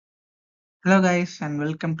Hello guys and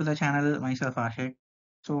welcome to the channel. Myself Ashik.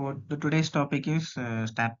 So today's topic is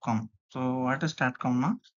Statcom. So what is Statcom? Na?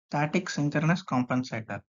 Static Synchronous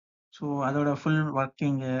Compensator. So அதோட full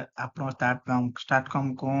working அப்புறம்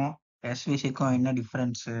ஸ்டாட்காம்க்கும் எஸ்விசிக்கும் என்ன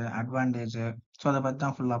difference advantage so அதை பற்றி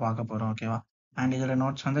தான் ஃபுல்லாக பார்க்க போகிறோம் ஓகேவா. அண்ட் இதோட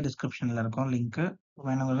நோட்ஸ் வந்து டிஸ்கிரிப்ஷனில் இருக்கும், லிங்க்கு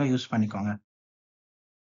வேணுங்கிறத யூஸ் பண்ணிக்கோங்க.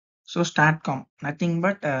 So ஸ்டாட்காம் nothing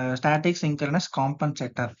but static synchronous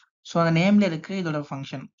compensator. So அந்த நேம்ல இருக்கு இதோட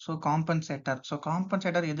ஃபங்க்ஷன். ஸோ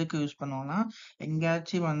காம்பன்சேட்டர் எதுக்கு யூஸ் பண்ணுவோம்னா,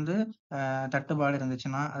 எங்கேயாச்சும் வந்து தட்டுப்பாடு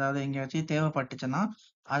இருந்துச்சுன்னா, அதாவது எங்கேயாச்சும் தேவைப்பட்டுச்சுன்னா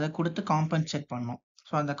அதை கொடுத்து காம்பன்சேட் பண்ணும்.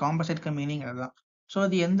 ஸோ அந்த காம்பன்சேட்க்கு மீனிங் அதுதான். ஸோ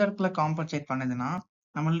அது எந்த இடத்துல காம்பன்சேட் பண்ணுதுன்னா,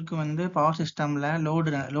 நம்மளுக்கு வந்து பவர் சிஸ்டம்ல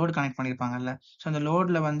லோடு கனெக்ட் பண்ணியிருப்பாங்கல்ல. ஸோ அந்த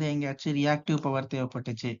லோட்ல வந்து எங்கேயாச்சும் ரியாக்டிவ் பவர்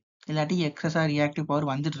தேவைப்பட்டுச்சு, இல்லாட்டி எக்ஸஸா ரியாக்டிவ் பவர்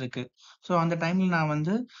வந்துட்டு இருக்கு. ஸோ அந்த டைம்ல நான்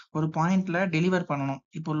வந்து ஒரு பாயிண்ட்ல டெலிவர் பண்ணணும்.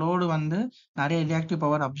 இப்போ லோடு வந்து நிறைய ரியாக்டிவ்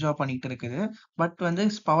பவர் அப்சர்வ் பண்ணிட்டு இருக்குது. பட் வந்து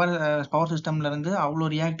பவர் சிஸ்டம்ல இருந்து அவ்வளோ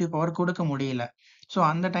ரியாக்டிவ் பவர் கொடுக்க முடியல. ஸோ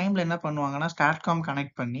அந்த டைம்ல என்ன பண்ணுவாங்கன்னா, ஸ்டாட்காம்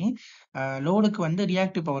கனெக்ட் பண்ணி லோடுக்கு வந்து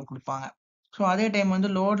ரியாக்டிவ் பவர் கொடுப்பாங்க. ஸோ அதே டைம் வந்து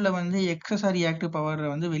லோட்ல வந்து எக்ஸஸா ரியாக்டிவ் பவர்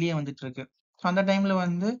வந்து வெளியே வந்துட்டு இருக்கு. ஸோ அந்த டைம்ல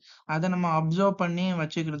வந்து அதை நம்ம அப்சர்வ் பண்ணி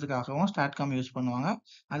வச்சுக்கிறதுக்காகவும் ஸ்டாட்காம் யூஸ் பண்ணுவாங்க.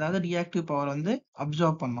 அதாவது ரியாக்டிவ் பவர் வந்து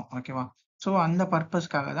அப்சர்வ் பண்ணும் ஓகேவா. ஸோ அந்த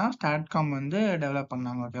பர்பஸ்க்காக தான் ஸ்டாட்காம் வந்து டெவலப்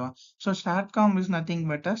பண்ணாங்க ஓகேவா. So ஸ்டாட்காம் is nothing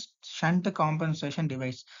but a shunt compensation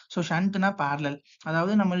device. So ஷண்ட்னா parallel,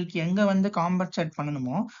 அதாவது நம்மளுக்கு எங்க வந்து காம்பன்சேட்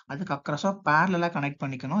பண்ணணுமோ அதுக்கு அக்ராஸா பேரலா கனெக்ட்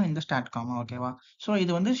பண்ணிக்கணும் இந்த ஸ்டாட்காம் ஓகேவா. ஸோ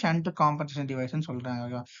இது வந்து ஷண்ட் காம்பன்சேஷன் டிவைஸ்ன்னு சொல்றாங்க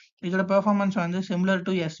ஓகேவா. இதோட பெர்ஃபார்மன்ஸ் வந்து சிமிலர்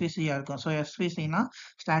டு எஸ்விசியா இருக்கும். ஸோ எஸ்விசினா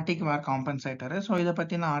ஸ்டாட்டிக் வார் காம்பன்சேட்டர். ஸோ இதை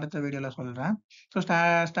பத்தி நான் அடுத்த வீடியோல சொல்றேன். ஸோ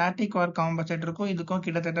ஸ்டாட்டிக் வார் காம்பன்சேட்டருக்கும் இதுக்கும்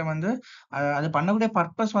கிட்டத்தட்ட வந்து அது பண்ணக்கூடிய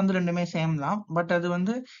பர்பஸ் வந்து ரெண்டுமே சேம் தான். பட் அது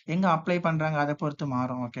வந்து எங்க அப்ளை பண்றாங்க அதை பொறுத்து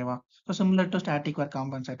மாறும் ஓகேவா. So similar to static work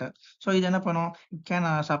compensator. So இது என்ன பண்ணும், it can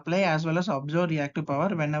supply as well as observe reactive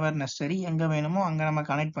power when ever necessary. எங்க வேணுமோ அங்க நம்ம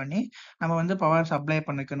கனெக்ட் பண்ணி நம்ம வந்து பவர் சப்ளை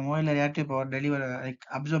பண்ணிக்கணுமோ இல்லை reactive power deliver like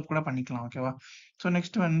observe கூட பண்ணிக்கலாம் ஓகேவா. ஸோ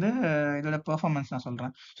நெக்ஸ்ட் வந்து இதோட பெர்ஃபார்மன்ஸ் நான்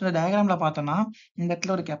சொல்றேன். ஸோ இந்த டயக்ராம்ல பார்த்தோம்னா இந்த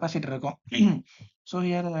இடத்துல ஒரு கெப்பாசிட்டர் இருக்கும். ஸோ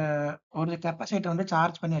ஹியர் ஒரு கெப்பாசிட்டர் வந்து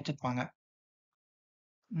சார்ஜ் பண்ணி வச்சிருப்பாங்க.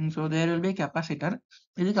 So there will be capacitor.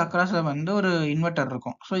 இதுக்கு அக்ராஸ்ல வந்து ஒரு இன்வெர்ட்டர்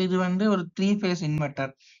இருக்கும். ஸோ இது வந்து ஒரு 3 ஃபேஸ்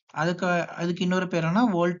இன்வெர்ட்டர். அதுக்கு அதுக்கு இன்னொரு பேர் என்ன,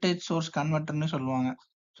 வோல்டேஜ் சோர்ஸ் கன்வெர்ட்டர்னு சொல்லுவாங்க.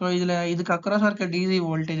 ஸோ இதுக்கு அக்ராஸா இருக்க டிசி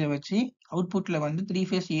வோல்டேஜை வச்சு அவுட்புட்ல வந்து 3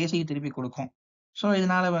 ஃபேஸ் ஏசி திருப்பி கொடுக்கும். ஸோ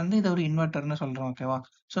இதனால வந்து இதை ஒரு இன்வெர்ட்டர்னு சொல்றோம் ஓகேவா.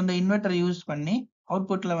 ஸோ இந்த இன்வெர்ட்டர் யூஸ் பண்ணி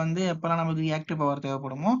அவுட்புட்ல வந்து எப்பெல்லாம் நமக்கு ரியாக்டிவ் பவர்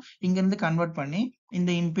தேவைப்படுமோ இங்கிருந்து கன்வெர்ட் பண்ணி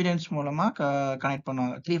இந்த இம்பிடன்ஸ் மூலமா கனெக்ட்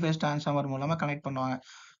பண்ணுவாங்க. 3 ஃபேஸ் டிரான்ஸ்ஃபார்மர் மூலமா கனெக்ட் பண்ணுவாங்க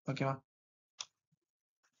ஓகேவா.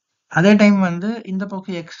 அதே டைம் வந்து இந்த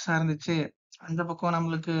பக்கம் எக்ஸஸா இருந்துச்சு, அந்த பக்கம்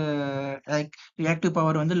நம்மளுக்கு லைக் ரியாக்டிவ்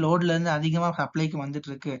பவர் வந்து லோட்ல இருந்து அதிகமா சப்ளைக்கு வந்துட்டு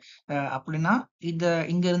இருக்கு. அப்படின்னா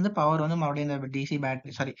இங்க இருந்து பவர் வந்து மறுபடியும் இந்த டிசி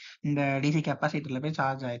பேட்டரி சாரி இந்த டிசி கெப்பாசிட்டர்ல போய்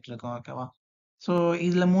சார்ஜ் ஆயிட்டு இருக்கும் ஓகேவா. ஸோ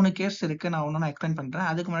இதுல 3 கேஸ் இருக்கு. நான் ஒண்ணு எக்ஸ்பிளைன் பண்றேன்.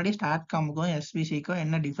 அதுக்கு முன்னாடி ஸ்டாட்காமுக்கும் எஸ்விசிக்கும்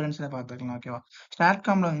என்ன டிஃபரன்ஸ்ல பார்த்துக்கலாம் ஓகேவா.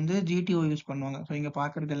 ஸ்டாட்காம்ல வந்து ஜிடிஓ யூஸ் பண்ணுவாங்க. ஸோ இங்க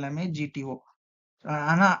பாக்குறது எல்லாமே ஜிடிஓ.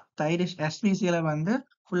 ஆனா எஸ்பிசில வந்து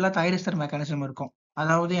ஃபுல்லா தைரிஸ்டர் மெக்கானிசம் இருக்கும்.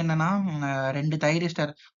 அதாவது என்னன்னா, 2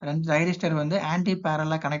 தைரிஸ்டர் வந்து ஆன்டி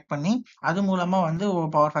பேரலா கனெக்ட் பண்ணி அது மூலமா வந்து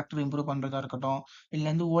பவர் ஃபேக்டர் இம்ப்ரூவ் பண்றதா இருக்கட்டும், இல்ல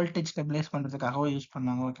வந்து வோல்டேஜ் ஸ்டெபிலைஸ் பண்றதுக்காகவோ யூஸ்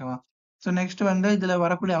பண்ணாங்க ஓகேவா. ஸோ நெக்ஸ்ட் வந்து இதுல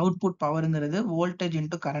வரக்கூடிய output பவர்ங்கிறது voltage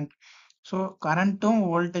into current. So கரண்ட்டும்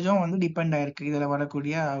வோல்டேஜும் வந்து டிபெண்ட் ஆயிருக்கு இதுல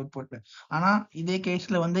வரக்கூடிய அவுட்புட். ஆனா இதே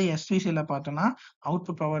கேஸ்ல வந்து எஸ்விசில பார்த்தோம்னா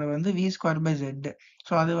அவுட்புட் பவர் வந்து V square by jet.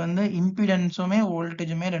 So அது வந்து இம்பிடன்ஸுமே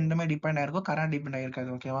வோல்டேஜுமே ரெண்டுமே டிபெண்ட் ஆயிருக்கும், கரண்ட் டிபெண்ட்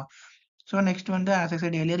ஆயிருக்காது ஓகேவா. ஸோ நெக்ஸ்ட் வந்து ஆஸ் ஐ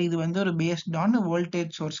செட் எர்லியர் இது வந்து ஒரு based on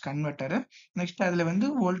voltage source converter. Next அதுல வந்து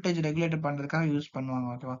வோல்டேஜ் ரெகுலேட் பண்றதுக்காக யூஸ் பண்ணுவாங்க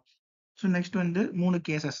ஓகேவா. ஸோ நெக்ஸ்ட் வந்து 3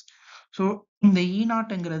 கேசஸ். ஸோ இந்த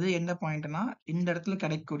நாட்ங்கிறது என்ன பாயிண்ட்னா இந்த இடத்துல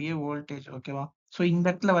கிடைக்கக்கூடிய வோல்டேஜ் ஓகேவா. ஸோ இந்த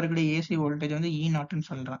இடத்துல வரக்கூடிய ஏசி வோல்டேஜ் வந்து நாட்னு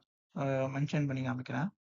சொல்றேன், மென்ஷன் பண்ணி காமிக்கிறேன்.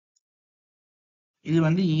 இது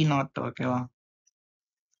வந்து நாட் ஓகேவா.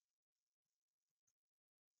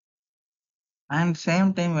 அண்ட்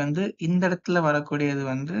சேம் டைம் வந்து இந்த இடத்துல வரக்கூடியது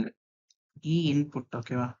வந்து இன்புட்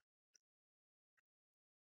ஓகேவா.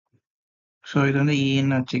 ஸோ இது வந்து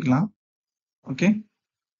இன்னு வச்சுக்கலாம் ஓகே.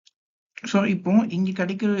 ஸோ இப்போ இங்க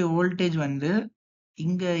கிடைக்கிற வோல்டேஜ் வந்து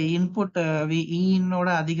இங்க இன்புட் இன்னோட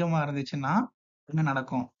அதிகமா இருந்துச்சுன்னா என்ன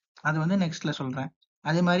நடக்கும், அது வந்து நெக்ஸ்ட்ல சொல்றேன்.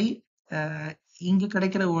 அதே மாதிரி இங்க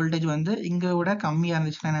கிடைக்கிற வோல்டேஜ் வந்து இங்க விட கம்மியா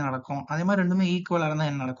இருந்துச்சுன்னா என்ன நடக்கும், அதே மாதிரி ரெண்டுமே ஈக்குவலா இருந்தா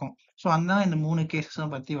என்ன நடக்கும். ஸோ அந்த இந்த 3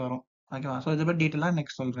 கேசஸும் பத்தி வரும் ஓகேவா. ஸோ இதை பத்தி டீட்டெயிலா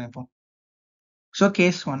நெக்ஸ்ட் சொல்றேன் இப்போ. So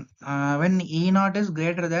case 1, when E0 is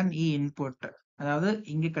greater than E input, அதாவது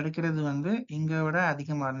இங்க கிடைக்கிறது வந்து இங்க விட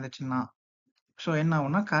அதிகமா இருந்துச்சுன்னா ஸோ என்ன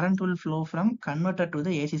ஆகும்னா current will flow from converter to the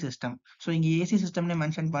AC system. So இங்க ஏசி சிஸ்டம்னு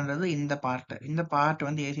மென்ஷன் பண்றது இந்த பார்ட்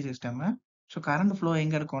வந்து AC system. So current flow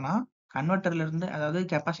எங்க இருக்கும்னா, கன்வெர்ட்டர்ல இருந்து அதாவது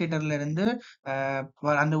கெப்பாசிட்டர்ல இருந்து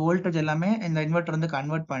அந்த வோல்டேஜ் எல்லாமே இந்த இன்வெர்ட்டர் வந்து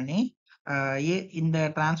கன்வெர்ட் பண்ணி அ இந்த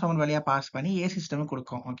டிரான்ஸ்ஃபார்மர் வழியா பாஸ் பண்ணி ஏசி சிஸ்டம்க்கு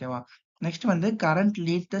குடுக்கும். ஓகேவா? நெக்ஸ்ட் வந்து current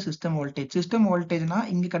lead the system voltage. System வோல்டேஜ்னா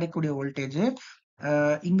இங்க கிடைக்கக்கூடிய வோல்டேஜ்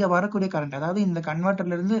இங்க வரக்கூடிய கரண்ட் அதாவது இந்த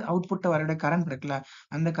கன்வெர்ட்டர்ல இருந்து அவுட்புட் வரக்கூடிய கரண்ட் இருக்குல்ல,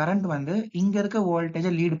 அந்த கரண்ட் வந்து இங்க இருக்க வோல்டேஜ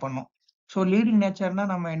லீட் பண்ணும். ஸோ லீடிங் நேச்சர்னா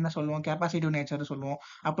நம்ம என்ன சொல்லுவோம்? கெப்பாசிட்டிவ் நேச்சர் சொல்லுவோம்.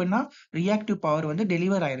 அப்படின்னா ரியாக்டிவ் பவர் வந்து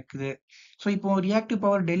டெலிவர் ஆயிருக்குது. ஸோ இப்போ ரியாக்டிவ்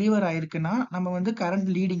பவர் டெலிவர் ஆயிருக்குன்னா, நம்ம வந்து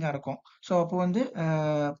கரண்ட் லீடிங்கா இருக்கும். ஸோ அப்போ வந்து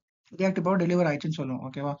ரியாக்டிவ் பவர் டெலிவர் ஆயிடுச்சுன்னு சொல்லுவோம்.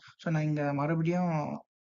 ஓகேவா? ஸோ நான் இங்க மறுபடியும்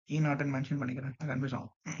E0ன்னு மென்ஷன் பண்ணிக்கிறேன். கன்ஃப்யூஸ்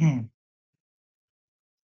ஆகும்.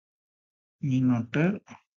 E0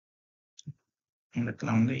 இந்த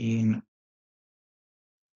இடத்துல வந்து Eன்னு.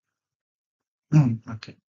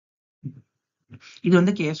 ஓகே. இது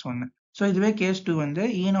வந்து கேஸ் 1. ஸோ இதுவே கேஸ் 2 வந்து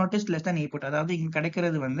E0 is less than input. அதாவது இங்க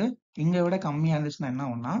கிடைக்கிறது வந்து இங்க விட கம்மியா இருந்துச்சுன்னா என்ன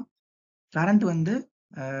ஆகும்னா, கரண்ட் வந்து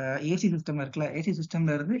ஏசி சிஸ்டம்ல இருக்குல்ல, ஏசி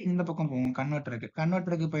சிஸ்டம்ல இருந்து இந்த பக்கம் போகும் கன்வெர்ட்டருக்கு.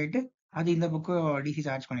 கன்வெர்ட்டருக்கு போயிட்டு அது இந்த பக்கம் டிசி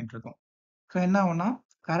சார்ஜ் பண்ணிட்டு இருக்கும். ஸோ என்ன ஆகும்னா,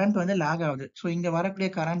 கரண்ட் வந்து லேக் ஆகுது. ஸோ இங்க வரக்கூடிய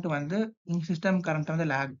கரண்ட் வந்து இங்க சிஸ்டம் கரண்ட் வந்து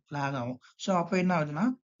லேக் ஆகும். ஸோ அப்ப என்ன ஆகுதுன்னா,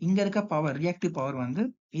 இங்க இருக்க பவர் ரியாக்டிவ் பவர் வந்து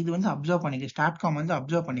இது வந்து அப்சர்வ் பண்ணிக்குது. ஸ்டாட்காம் வந்து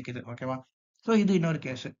அப்சர்வ் பண்ணிக்குது. ஓகேவா? ஸோ இது இன்னொரு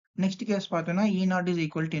கேஸ். நெக்ஸ்ட் கேஸ் பார்த்தோம்னா, E0 is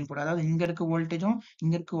equal two input. அதாவது இங்க இருக்க வோல்டேஜும்,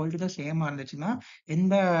 இங்க இருக்க வோல்டேஜும் சேமா இருந்துச்சுன்னா,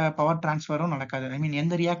 எந்த பவர் டிரான்ஸ்ஃபரும் நடக்காது. ஐ மீன்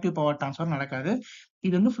எந்த ரியாக்டிவ் பவர் டிரான்ஸ்ஃபரும் நடக்காது.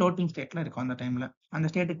 இது வந்து ஃப்ளோட்டிங் ஸ்டேட்ல இருக்கும் அந்த டைம்ல. அந்த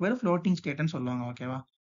ஸ்டேட்டுக்கு பேரு ஃப்ளோட்டிங் ஸ்டேட்ன்னு சொல்லுவாங்க. ஓகேவா?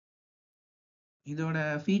 இதோட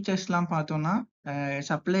ஃபீச்சர்ஸ்லாம் பார்த்தோம்னா,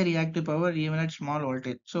 supply reactive power even at small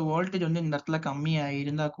voltage. So voltage வந்து இந்த இடத்துல கம்மியா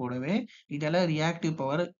இருந்தா கூடவே, இதால ரியாக்டிவ்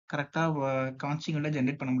பவர் கரெக்ட்டா கான்ஸ்டிக்யூட்டா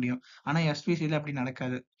ஜெனரேட் பண்ண முடியும். ஆனா எஸ்பிசில அப்படி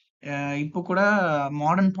நடக்காது. அ இப்போ கூட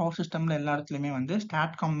மாடர்ன் பவர் சிஸ்டம்ல எல்லா இடத்துலயுமே வந்து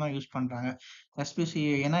ஸ்டாட்காம் தான் யூஸ் பண்றாங்க. எஸ்பிசி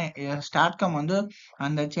ஏன்னா ஸ்டாட்காம் வந்து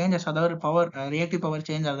அந்த சேஞ்சஸ் அதாவது பவர் ரியாக்டிவ் பவர்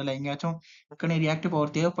சேஞ்ச் ஆகுதுல்ல, எங்கேயாச்சும் டக்குனு ரியாக்டிவ்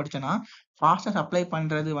பவர் தேவைப்பட்டுச்சுன்னா, ஃபாஸ்ட்டா சப்ளை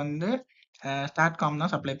பண்றது வந்து ஸ்டாட்காம்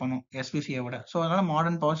தான் சப்ளை பண்ணும் எஸ்பிசிய விட. ஸோ அதனால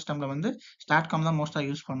மாடர்ன் பவர் சிஸ்டம்ல வந்து ஸ்டாட்காம் தான் மோஸ்ட்டா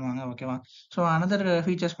யூஸ் பண்ணுவாங்க. ஓகேவா? ஸோ அனதர்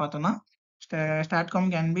ஃபீச்சர்ஸ் பார்த்தோம்னா, ஸ்டாட்காம்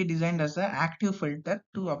can be designed as a active filter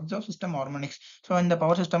two observe system harmonics. So இந்த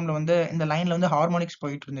பவர் சிஸ்டம்ல வந்து இந்த லைன்ல வந்து ஹார்மோனிக்ஸ்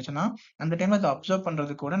போயிட்டு இருந்துச்சுன்னா, அந்த டைம்ல அத அப்சர்வ்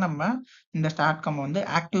பண்றதுக்கு கூட நம்ம இந்த ஸ்டாட்காம் வந்து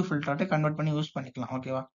ஆக்டிவ் ஃபில்டராட்ட கன்வெர்ட் பண்ணி யூஸ் பண்ணிக்கலாம்.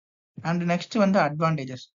 ஓகேவா? அண்ட் நெக்ஸ்ட் வந்து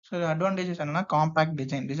அட்வான்டேஜஸ். ஸோ அட்வான்டேஜஸ் என்னன்னா, காம்பாக்ட்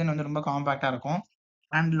டிசைன். டிசைன் வந்து ரொம்ப காம்பாக்ட்டா இருக்கும்.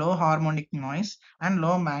 And low harmonic noise and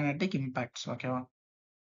low magnetic impacts. ஓகேவா?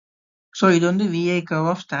 ஸோ இது வந்து விஐ கர்வ்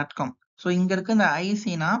ஆஃப் ஸ்டாட்காம். ஸோ இங்க இருக்க இந்த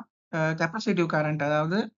ஐசினா கெப்பாசிட்டிவ் கரண்ட்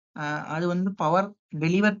அதாவது அ அது வந்து பவர்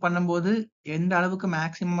டெலிவர் பண்ணும்போது எந்த அளவுக்கு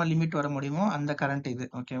மேக்ஸிமம் லிமிட் வர முடியுமோ அந்த கரண்ட் இது.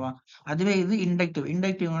 ஓகேவா? அதுவே இது இண்டக்டிவ்.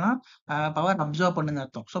 இண்டக்டிவ்னா பவர் அப்சர்வ் பண்ணுன்னு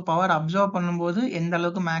அர்த்தம். ஸோ பவர் அப்சர்வ் பண்ணும்போது எந்த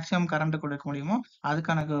அளவுக்கு மேக்ஸிமம் கரண்ட் கொடுக்க முடியுமோ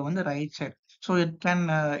அதுக்கான கர்வ் வந்து right side. So it can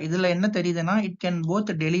இதுல என்ன தெரியுதுன்னா, it can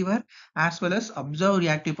both deliver as well as observe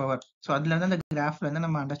reactive power. So அதுல இருந்து அந்த கிராஃப்ல இருந்து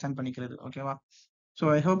நம்ம அண்டர்ஸ்டாண்ட் பண்ணிக்கிறது. ஓகேவா? So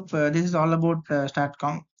I hope this is all about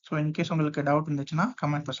ஸ்டாட்காம். So in case உங்களுக்கு டவுட் இருந்துச்சுன்னா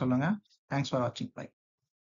கமெண்ட்ல சொல்லுங்க. தேங்க்ஸ் ஃபார் வாட்சிங். பை.